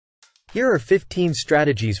Here are 15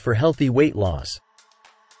 strategies for healthy weight loss.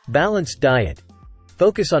 Balanced diet.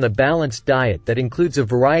 Focus on a balanced diet that includes a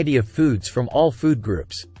variety of foods from all food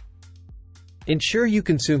groups. Ensure you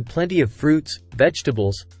consume plenty of fruits,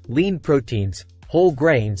 vegetables, lean proteins, whole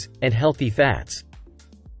grains, and healthy fats.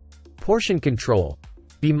 Portion control.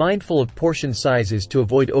 Be mindful of portion sizes to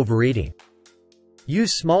avoid overeating.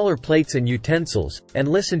 Use smaller plates and utensils, and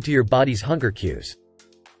listen to your body's hunger cues.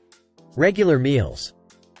 Regular meals.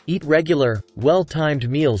 Eat regular, well-timed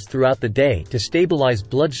meals throughout the day to stabilize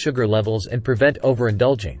blood sugar levels and prevent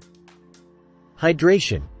overindulging.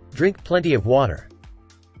 Hydration. Drink plenty of water.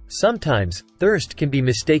 Sometimes, thirst can be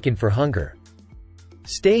mistaken for hunger.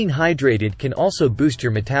 Staying hydrated can also boost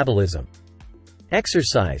your metabolism.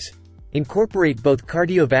 Exercise. Incorporate both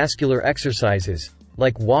cardiovascular exercises,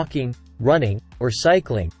 like walking, running, or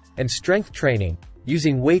cycling, and strength training,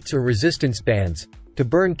 using weights or resistance bands, to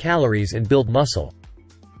burn calories and build muscle.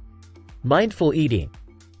 Mindful eating.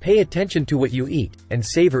 Pay attention to what you eat, and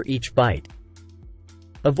savor each bite.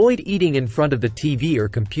 Avoid eating in front of the TV or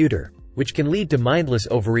computer, which can lead to mindless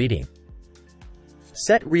overeating.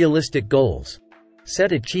 Set realistic goals.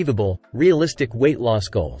 Set achievable, realistic weight loss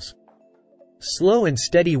goals. Slow and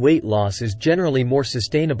steady weight loss is generally more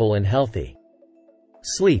sustainable and healthy.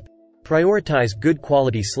 Sleep. Prioritize good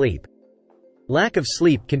quality sleep. Lack of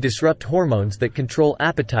sleep can disrupt hormones that control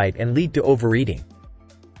appetite and lead to overeating.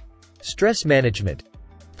 Stress management.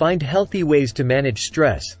 Find healthy ways to manage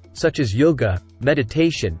stress, such as yoga,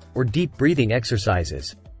 meditation, or deep breathing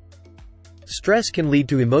exercises. Stress can lead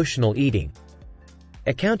to emotional eating.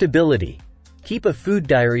 Accountability. Keep a food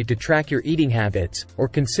diary to track your eating habits, or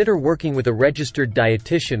consider working with a registered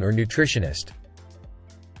dietitian or nutritionist.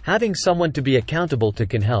 Having someone to be accountable to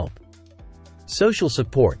can help. Social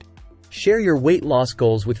support. Share your weight loss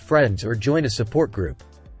goals with friends or join a support group.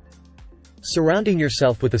 Surrounding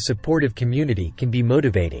yourself with a supportive community can be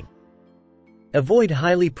motivating. Avoid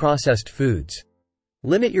highly processed foods.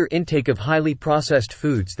 Limit your intake of highly processed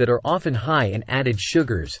foods that are often high in added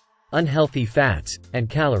sugars, unhealthy fats, and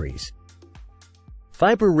calories.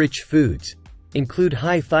 Fiber-rich foods. Include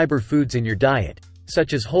high-fiber foods in your diet,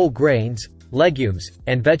 such as whole grains, legumes,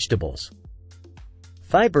 and vegetables.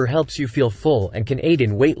 Fiber helps you feel full and can aid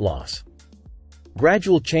in weight loss.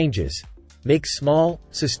 Gradual changes. Make small,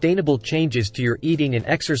 sustainable changes to your eating and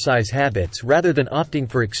exercise habits rather than opting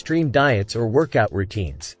for extreme diets or workout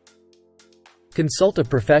routines. Consult a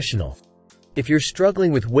professional. If you're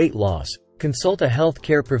struggling with weight loss, consult a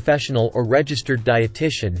healthcare professional or registered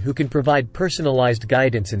dietitian who can provide personalized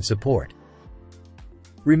guidance and support.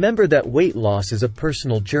 Remember that weight loss is a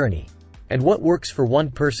personal journey, and what works for one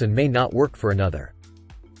person may not work for another.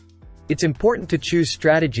 It's important to choose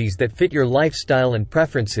strategies that fit your lifestyle and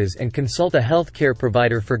preferences and consult a healthcare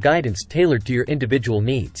provider for guidance tailored to your individual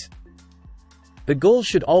needs. The goal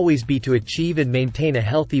should always be to achieve and maintain a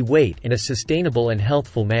healthy weight in a sustainable and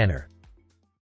healthful manner.